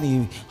வார்த்தையை நீ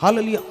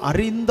ஹல்லேலூயா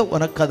அறிந்த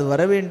உனக்கு அது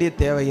வர வேண்டிய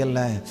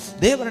தேவையில்லை.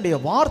 தேவனுடைய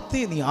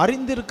வார்த்தையை நீ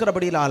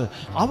அறிந்திருக்கிறபடியால்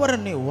அவர்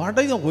என்னை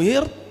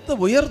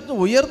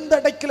உயர்ந்த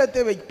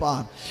அடைக்கலத்தை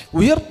வைப்பார்,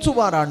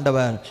 உயர்த்துவார்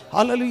ஆண்டவர்.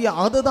 ஹல்லேலூயா.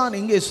 அதுதான்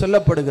இங்கே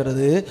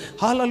சொல்லப்படுகிறது.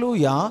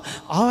 ஹல்லேலூயா.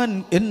 அவன்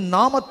என்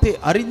நாமத்தை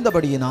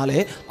அறிந்தபடியினாலே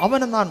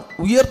அவனை நான்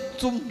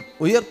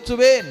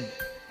உயர்த்துவேன்.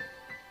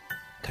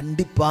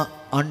 கண்டிப்பா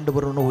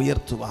ஆண்டவர் உன்னை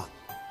உயர்த்துவார்.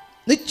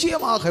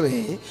 நிச்சயமாகவே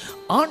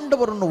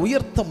ஆண்டவர் உன்னை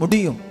உயர்த்த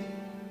முடியும்.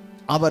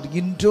 அவர்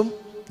இன்றும்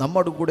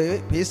நம்மோடு கூட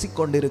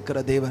பேசிக்கொண்டிருக்கிற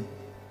தேவன்.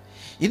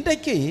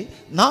 இன்றைக்கு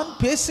நான்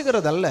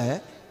பேசுகிறதல்ல,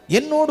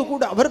 என்னோடு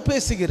கூட அவர்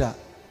பேசுகிறார்.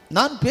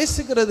 நான்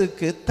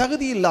பேசுகிறதுக்கு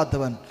தகுதி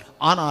இல்லாதவன்,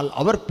 ஆனால்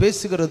அவர்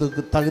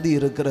பேசுகிறதுக்கு தகுதி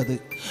இருக்கிறது.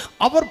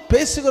 அவர்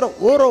பேசுகிற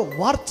ஓரோ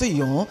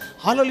வார்த்தையும்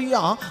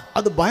ஹல்லேலூயா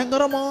அது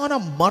பயங்கரமான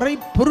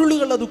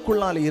மறைப்பொருள்கள்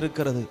அதுக்குள்ளால்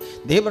இருக்கிறது.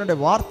 தேவனுடைய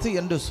வார்த்தை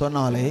என்று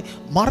சொன்னாலே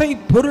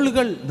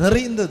மறைப்பொருள்கள்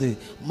நிறைந்தது,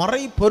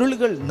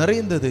 மறைப்பொருள்கள்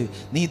நிறைந்தது.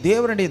 நீ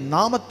தேவனுடைய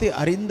நாமத்தை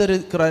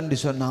அறிந்திருக்கிற என்று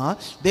சொன்னால்,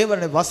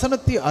 தேவனுடைய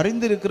வசனத்தை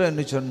அறிந்திருக்கிற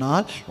என்று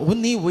சொன்னால்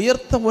நீ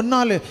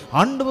உன்னால்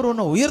ஆண்டவர்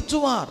உன்னை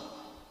உயர்த்துவார்.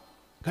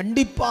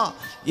 கண்டிப்பா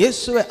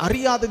இயேசுவை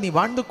அறியாத நீ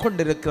வாழ்ந்து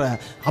கொண்டிருக்கிற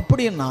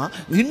அப்படின்னா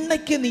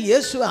இன்னைக்கு நீ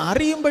இயேசுவை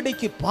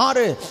அறியும்படிக்கு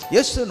பாரு.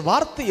 இயேசுவின்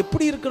வார்த்தை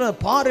எப்படி இருக்கிற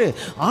பாரு.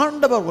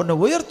 ஆண்டவர் உன்னை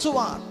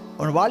உயர்த்துவார்.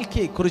 உன்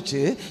வாழ்க்கையை குறித்து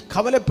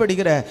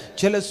கவலைப்படுகிற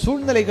சில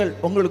சூழ்நிலைகள்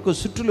உங்களுக்கு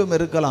சுற்றிலும்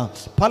இருக்கலாம்.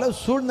 பல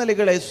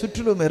சூழ்நிலைகளை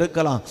சுற்றிலும்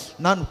இருக்கலாம்.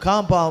 நான்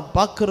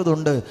பார்க்கறது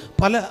உண்டு,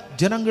 பல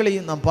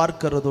ஜனங்களையும் நாம்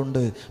பார்க்கிறது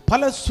உண்டு.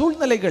 பல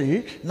சூழ்நிலைகள்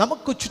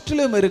நமக்கு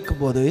சுற்றிலும்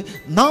இருக்கும்போது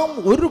நாம்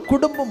ஒரு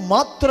குடும்பம்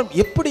மாத்திரம்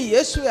எப்படி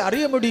இயேசுவை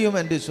அறிய முடியும்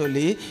என்று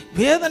சொல்லி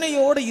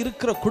வேதனையோடு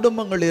இருக்கிற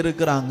குடும்பங்கள்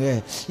இருக்கிறாங்க.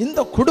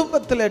 இந்த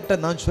குடும்பத்தில்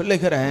நான்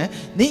சொல்லுகிறேன்,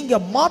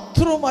 நீங்க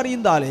மாத்திரம்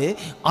அறிந்தாலே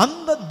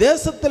அந்த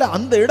தேசத்தில்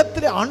அந்த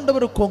இடத்துல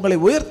ஆண்டவருக்கு உங்களை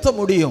உயர்த்த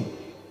முடியும்.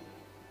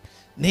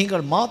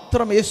 நீங்கள்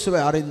மாத்திரம் இயேசுவை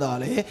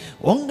அறிந்தாலே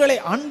உங்களை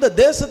அந்த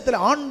தேசத்தில்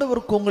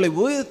ஆண்டவருக்கு உங்களை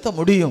உயர்த்த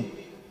முடியும்.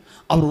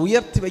 அவர்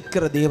உயர்த்தி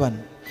வைக்கிற தேவன்.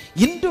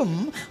 இன்றும்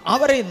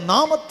அவரை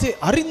நாமத்தை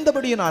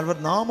அறிந்தபடியினால்,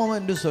 அவர் நாமம்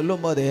என்று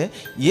சொல்லும் போது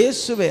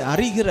இயேசுவை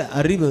அறிகிற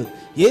அறிவு,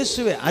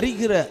 இயேசுவை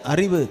அறிகிற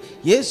அறிவு,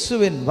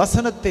 இயேசுவின்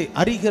வசனத்தை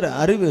அறிகிற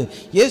அறிவு,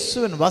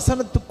 இயேசுவின்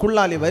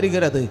வசனத்துக்குள்ளாலே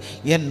வருகிறது.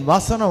 என்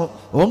வசனம்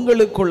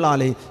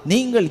உங்களுக்குள்ளாலே,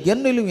 நீங்கள்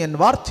என்னிலும் என்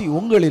வார்த்தை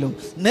உங்களிலும்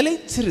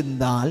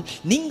நிலைத்திருந்தால்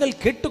நீங்கள்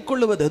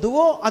கேட்டுக்கொள்வது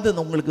எதுவோ அது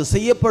உங்களுக்கு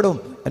செய்யப்படும்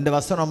என்ற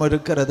வசனம்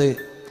இருக்கிறது.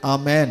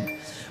 ஆமென்.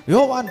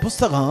 யோவான்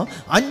புஸ்தகம்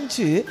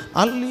 5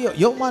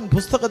 யோவான்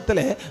புஸ்தகத்தில்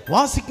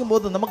வாசிக்கும்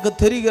போது நமக்கு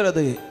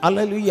தெரிகிறது.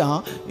 அல்லேலூயா.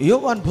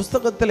 யோவான்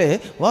புஸ்தகத்தில்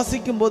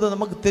வாசிக்கும் போது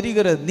நமக்கு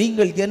தெரிகிறது,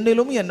 நீங்கள்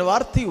என்னிலும் என்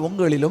வார்த்தை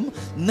உங்களிலும்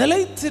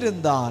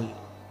நிலைத்திருந்தால்,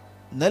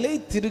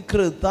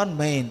 நிலைத்திருக்கிறது தான்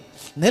மெயின்.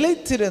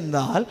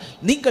 நிலைத்திருந்தால்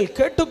நீங்கள்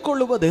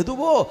கேட்டுக்கொள்வது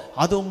எதுவோ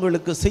அது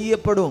உங்களுக்கு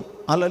செய்யப்படும்.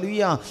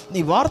 அல்லேலூயா. நீ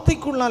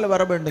வார்த்தைக்குள்ளால்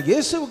வர வேண்டும்.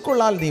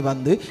 இயேசுவுக்குள்ளால் நீ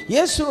வந்து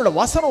இயேசுவோட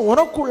வசனம்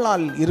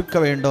உனக்குள்ளால் இருக்க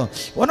வேண்டும்.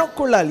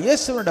 உனக்குள்ளால்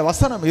இயேசுவோட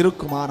வசனம்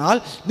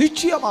இருக்குமானால்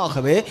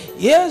நிச்சயமாகவே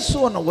இயேசு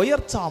உன்னை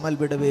உயர்த்தாமல்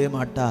விடவே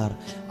மாட்டார்.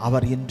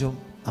 அவர் இன்றும்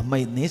நம்மை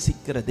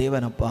நேசிக்கிற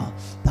தேவனப்பா.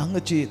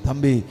 தங்கச்சி,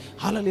 தம்பி,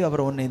 ஹல்லேலூயா,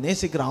 அவர் உன்னை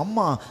நேசிக்கிற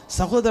அம்மா,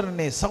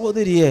 சகோதரனே,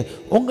 சகோதரியே,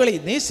 உங்களை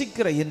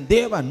நேசிக்கிற என்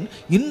தேவன்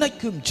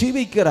இன்னைக்கும்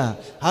ஜீவிக்கிறார்.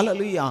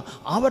 ஹல்லேலூயா.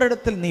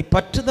 அவரிடத்தில் நீ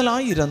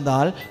பற்றுதலாய்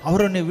இருந்தால்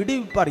அவர் உன்னை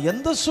விடுவிப்பார்.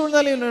 எந்த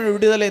சூழ்நிலையில்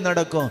விடுதலை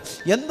நடக்கும்,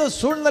 எந்த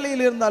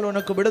சூழ்நிலையில் இருந்தால்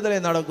உனக்கு விடுதலை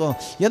நடக்கும்,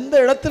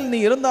 எந்த இடத்தில்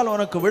நீ இருந்தால்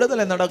உனக்கு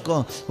விடுதலை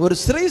நடக்கும். ஒரு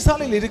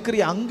சிறைசாலையில்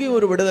இருக்கிறிய அங்கேயும்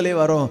ஒரு விடுதலை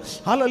வரும்.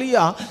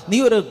 ஹல்லேலூயா. நீ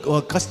ஒரு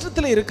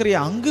கஷ்டத்தில் இருக்கிறிய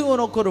அங்கேயும்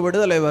உனக்கு ஒரு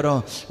விடுதலை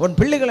வரும். உன்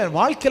பிள்ளைகளின்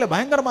வாழ்க்கையில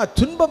பயங்கரமா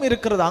துன்பம்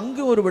இருக்கிறது,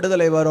 அங்கே ஒரு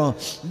விடுதலை வரும்.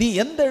 நீ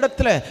எந்த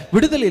இடத்துல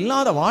விடுதலை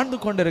இல்லாத வாழ்ந்து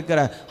கொண்டிருக்கிற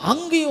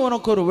அங்கேயும்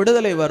உனக்கு ஒரு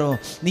விடுதலை வரும்.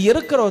 நீ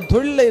இருக்கிற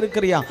தொழில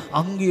இருக்கிறியா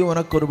அங்கேயும்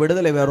உனக்கு ஒரு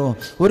விடுதலை வரும்.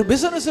 ஒரு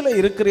பிசினஸ்ல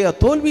இருக்கிறியா,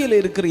 தோல்வியில்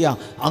இருக்கிறியா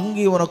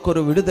அங்கேயும் உனக்கு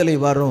ஒரு விடுதலை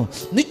வரும்.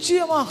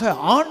 நிச்சயமாக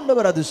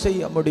ஆண்டவர் அது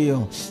செய்ய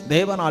முடியும்.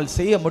 தேவனால்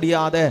செய்ய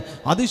முடியாத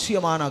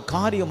அதிசயமான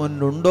காரியம்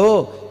ஒன்று உண்டோ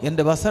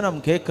என்ற வசனம்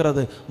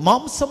கேட்கிறது.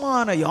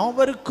 மாம்சமான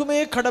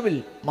யாவருக்குமே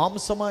கடவுள்,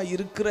 மாம்சமா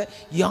இருக்கிற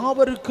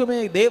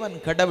யாவருக்குமே தேவன்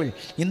கடவுள்.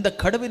 இந்த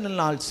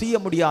கடவுளினால் செய்ய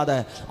முடியாத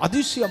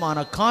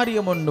அதிசயமான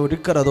காரியம் ஒன்று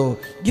இருக்கிறதோ?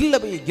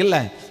 இல்லவே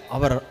இல்லை.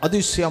 அவர்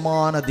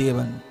அதிசயமான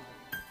தேவன்,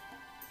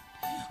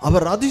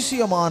 அவர்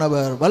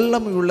அதிசயமானவர்,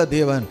 வல்லமை உள்ள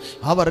தேவன்.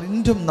 அவர்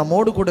இன்றும்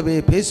நம்மோடு கூடவே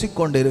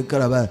பேசிக்கொண்டு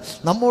இருக்கிறவர்.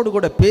 நம்மோடு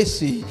கூட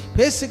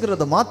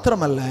பேசுகிறது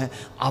மாத்திரமல்ல,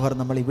 அவர்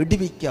நம்மளை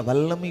விடுவிக்க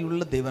வல்லமை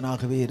உள்ள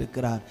தேவனாகவே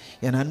இருக்கிறார்.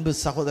 என் அன்பு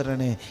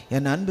சகோதரனே,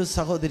 என் அன்பு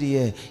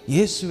சகோதரியே,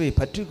 இயேசுவை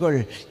பற்றிக்கொள்.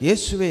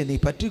 இயேசுவை நீ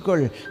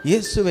பற்றிக்கொள்.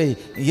 இயேசுவை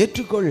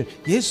ஏற்றுக்கொள்.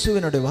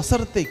 இயேசுவினுடைய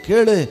வசனத்தை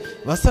கேளு.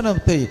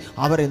 வசனத்தை,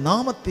 அவரை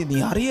நாமத்தை நீ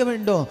அறிய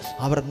வேண்டும்.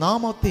 அவர்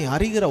நாமத்தை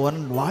அறிகிற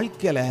உன்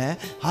வாழ்க்கையில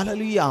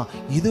ஹல்லேலூயா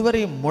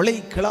இதுவரை முளை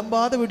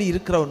கிளம்பாத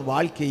இருக்கிற உன்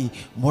வாழ்க்கை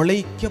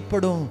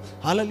முளைக்கப்படும்.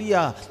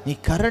 ஹல்லேலூயா. நீ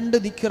கரண்டு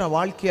நிற்கிற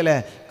வாழ்க்கையில,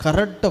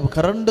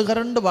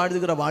 கரண்டு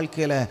வாழ்கிற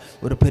வாழ்க்கையில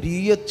ஒரு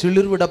பெரிய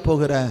சிலிர்விட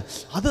போகிற,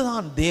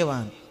 அதுதான்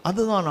தேவன்,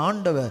 அதுதான்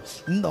ஆண்டவர்.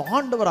 இந்த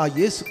ஆண்டவராக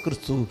இயேசு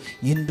கிறிஸ்து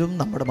இன்றும்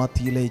நம்முடைய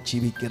மத்தியிலே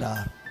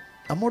ஜீவிக்கிறார்,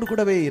 நம்மோடு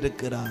கூடவே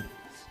இருக்கிறார்.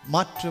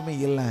 மாற்றமே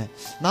இல்லை.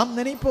 நாம்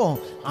நினைப்போம்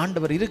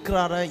ஆண்டவர்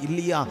இருக்கிறாரா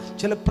இல்லையா.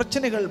 சில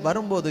பிரச்சனைகள்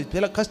வரும்போது,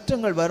 சில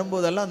கஷ்டங்கள்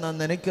வரும்போதெல்லாம்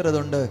நான்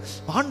நினைக்கிறது உண்டு,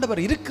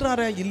 ஆண்டவர்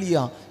இருக்கிறாரா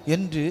இல்லையா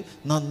என்று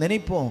நான்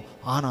நினைப்போம்.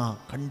 ஆனால்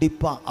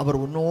கண்டிப்பாக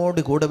அவர்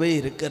உன்னோடு கூடவே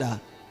இருக்கிறார்.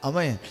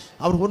 அவன்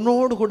அவர்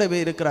உன்னோடு கூடவே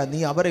இருக்கிறார். நீ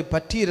அவரை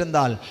பற்றி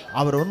இருந்தால்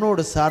அவர்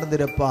உன்னோடு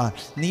சார்ந்திருப்பார்.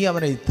 நீ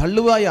அவனை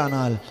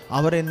தள்ளுவாயானால்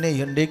அவர் என்னை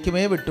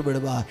என்றைக்குமே விட்டு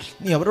விடுவார்.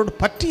 நீ அவரோடு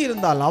பற்றி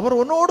இருந்தால் அவர்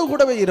உன்னோடு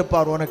கூடவே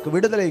இருப்பார். உனக்கு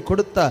விடுதலை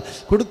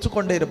கொடுத்து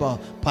கொண்டே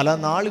இருப்பார். பல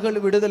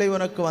நாள்கள் விடுதலை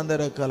உனக்கு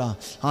வந்திருக்கலாம்.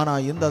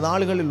 ஆனால் இந்த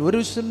நாள்களில்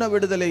ஒரு சின்ன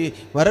விடுதலை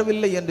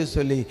வரவில்லை என்று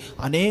சொல்லி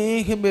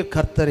அநேகம் பேர்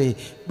கர்த்தரை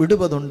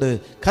விடுவதுண்டு.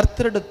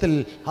 கர்த்தரிடத்தில்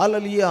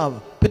ஹல்லேலூயா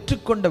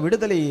பெற்றுக்கொண்ட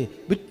விடுதலையை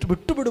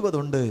விட்டு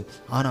விடுவதுண்டு.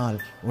 ஆனால்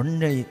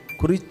உன்னை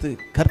குறித்து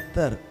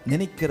கர்த்தர்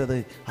நினைக்கிறது,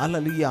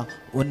 ஹல்லேலூயா,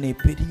 உன்னை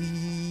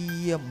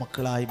பெரிய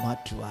மக்களாய்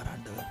மாற்றுவார்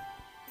ஆண்டவர்.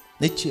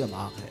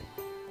 நிச்சயமாக.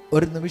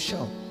 ஒரு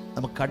நிமிஷம்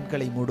நம்ம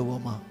கண்களை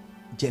மூடுவோமா,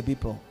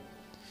 ஜெபிப்போம்.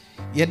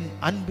 என்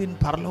அன்பின்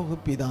பரலோக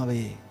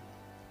பிதாவே,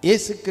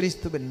 இயேசு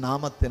கிறிஸ்துவின்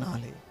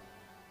நாமத்தினாலே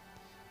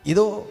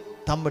இதோ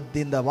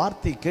இந்த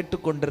வார்த்தை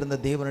கேட்டுக்கொண்டிருந்த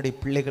தேவனுடைய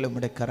பிள்ளைகளை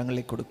உம்முடைய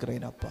கரங்களை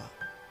கொடுக்கிறேன் அப்பா.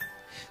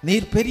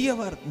 நீர்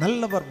பெரியவர்,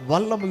 நல்லவர்,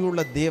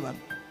 வல்லமையுள்ள தேவன்.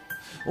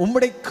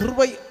 உம்முடைய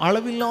கிருபை,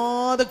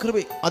 அளவில்லாத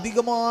கிருபை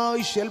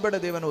அதிகமாய் செயல்பட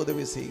தேவன்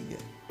உதவி செய்யுங்க.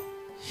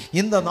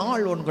 இந்த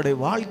நாள் உங்களுடைய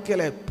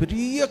வாழ்க்கையில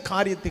பெரிய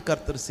காரியத்தை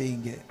கர்த்தர்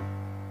செய்யுங்க.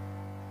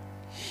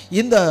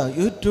 இந்த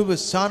யூடியூப்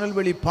சேனல்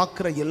வழி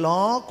பார்க்கிற எல்லா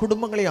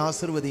குடும்பங்களையும்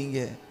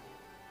ஆசீர்வதிங்க.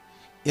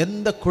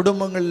 எந்த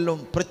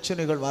குடும்பங்களிலும்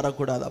பிரச்சனைகள்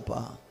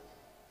வரக்கூடாதப்பா.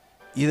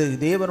 இது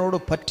தேவனோடு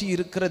பற்றி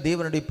இருக்கிற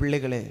தேவனுடைய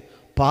பிள்ளைகளே,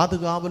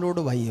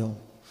 பாதுகாவலோடு வையும்.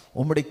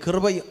 உம்முடைய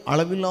கிருபை,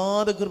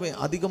 அளவில்லாத கிருபை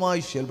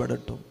அதிகமாய்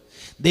செயல்படட்டும்.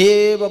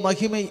 தேவ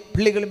மகிமை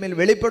பிள்ளைகள் மேல்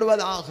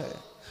வெளிப்படுவதாக.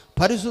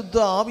 பரிசுத்த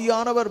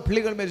ஆவியானவர்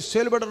பிள்ளைகள் மேல்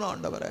செயல்படணும்.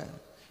 ஆண்டவரே,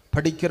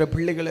 படிக்கிற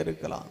பிள்ளைகள்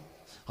இருக்கலாம்,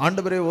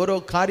 ஆண்டவரே ஓரோ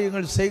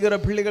காரியங்கள் செய்கிற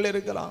பிள்ளைகள்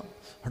இருக்கலாம்.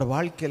 அவரோட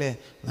வாழ்க்கையில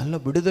நல்ல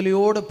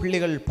விடுதலையோடு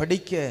பிள்ளைகள்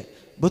படிக்க,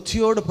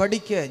 புத்தியோடு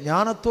படிக்க,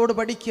 ஞானத்தோடு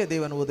படிக்க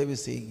தேவன் உதவி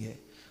செய்யுங்க.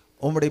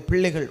 உம்முடைய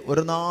பிள்ளைகள்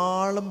ஒரு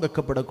நாளும்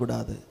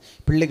வெட்கப்படக்கூடாது.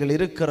 பிள்ளைகள்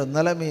இருக்கிற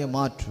நிலைமையை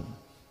மாற்றும்.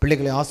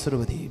 பிள்ளைகளை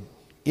ஆசீர்வதியும்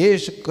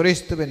இயேசு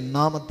கிறிஸ்துவின்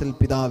நாமத்தில்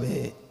பிதாவே,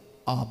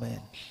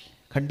 ஆமென்.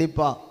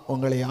 கண்டிப்பாக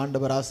உங்களை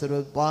ஆண்டவர்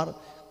ஆசீர்வதிப்பார்.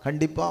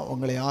 கண்டிப்பாக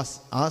உங்களை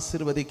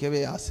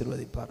ஆசீர்வதிக்கவே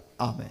ஆசீர்வதிப்பார்.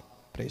 ஆமென்.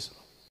 Praise the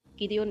Lord.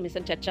 Gideon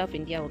mission search of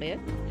இந்தியாவுடைய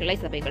கிளை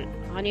சபைகள்: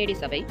 ஆனேடி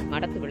சபை,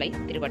 மடத்துவிளை,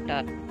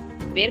 திருவட்டார்;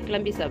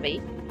 வேர்கிளம்பி சபை,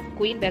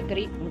 குயின்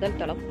பேக்கரி முதல்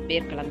தளம்,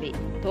 வேர்கிளம்பி;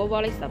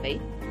 தோவாளை சபை,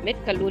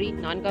 மெட் கல்லூரி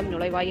 4ஆம்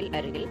நுழைவாயில்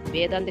அருகில்,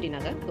 வேதாந்திரி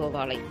நகர்,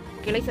 தோவாளை.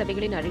 கிளை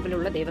சபைகளின் அருகில்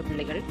உள்ள தேவ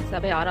பிள்ளைகள்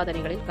சபை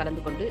ஆராதனைகளில்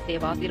கலந்து கொண்டு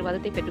தேவ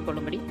ஆசீர்வாதத்தை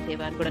பெற்றுக்கொள்ளும்படி தேவ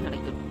அன்புடன்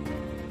அழைக்கிறோம்.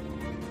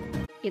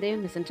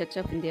 Gideon mission search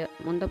of India,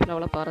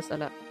 முந்தப்பிலாவில,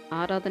 Parassala.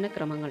 ஆராதன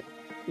கிரமங்கள்: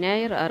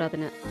 ஞாயிறு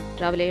ஆராதனை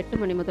ராவிலே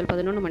 8 மணி முதல்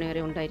 11 மணி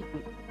வரை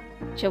உண்டாയിരിക്കും.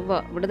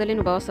 செவ்வாய்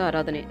விடுதலின் உபவாச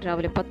ആരാധന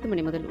രാവിലെ 10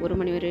 മണി മുതൽ 1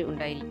 മണി വരെ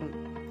ഉണ്ടായിരിക്കും.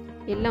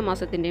 എല്ലാ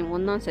മാസത്തിൻ്റെയും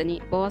 1-ാം ശനി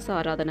ഉപവാസ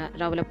ആരാധന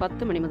രാവിലെ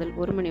 10 മണി മുതൽ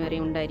 1 മണി വരെ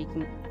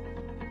ഉണ്ടായിരിക്കും.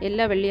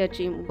 എല്ലാ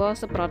വെള്ളിയാഴ്ചയും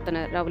ഉപവാസ പ്രാർത്ഥന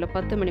രാവിലെ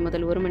 10 മണി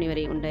മുതൽ 1 മണി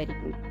വരെ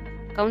ഉണ്ടായിരിക്കും.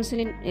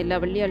 കൗൺസിലിംഗ് എല്ലാ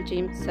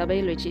വെള്ളിയാഴ്ചയും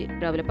സഭയിൽ വെച്ച്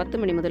രാവിലെ 10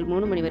 മണി മുതൽ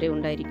 3 മണി വരെ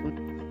ഉണ്ടായിരിക്കും.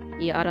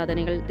 ഈ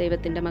ആരാധനകൾ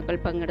ദൈവത്തിൻ്റെ മക്കൾ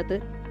പങ്കെടുത്ത്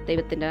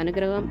ദൈവത്തിൻ്റെ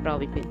അനുഗ്രഹം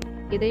പ്രാപിക്കും.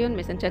 കിതിയോൻ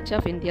മിഷൻ ചർച്ച്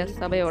ഓഫ് ഇന്ത്യ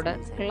സഭയോട്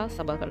കിള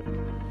സഭകൾ: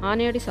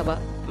 ആനേടി സഭ,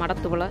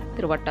 മടത്തുവിള,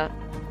 തിരുവട്ടാർ;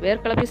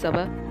 വേർക്കിളമ്പി സഭ,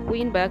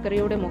 കുയിൻ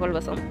ബേക്കറിയുടെ മുകൾ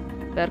വശം,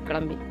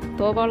 വേർക്കിളമ്പി;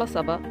 തോവാള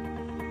സഭ,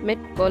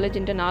 മെറ്റ്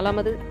കോളേജിൻ്റെ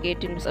 4ാമത്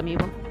ഗേറ്റിന്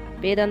സമീപം,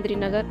 വേദാന്തിരി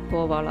നഗർ,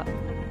 തോവാള.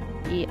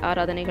 ഈ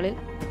ആരാധനകളിൽ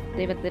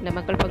ദൈവത്തിൻ്റെ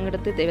മക്കൾ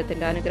പങ്കെടുത്ത്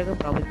ദൈവത്തിൻ്റെ അനുഗ്രഹം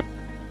പ്രാപിക്കും.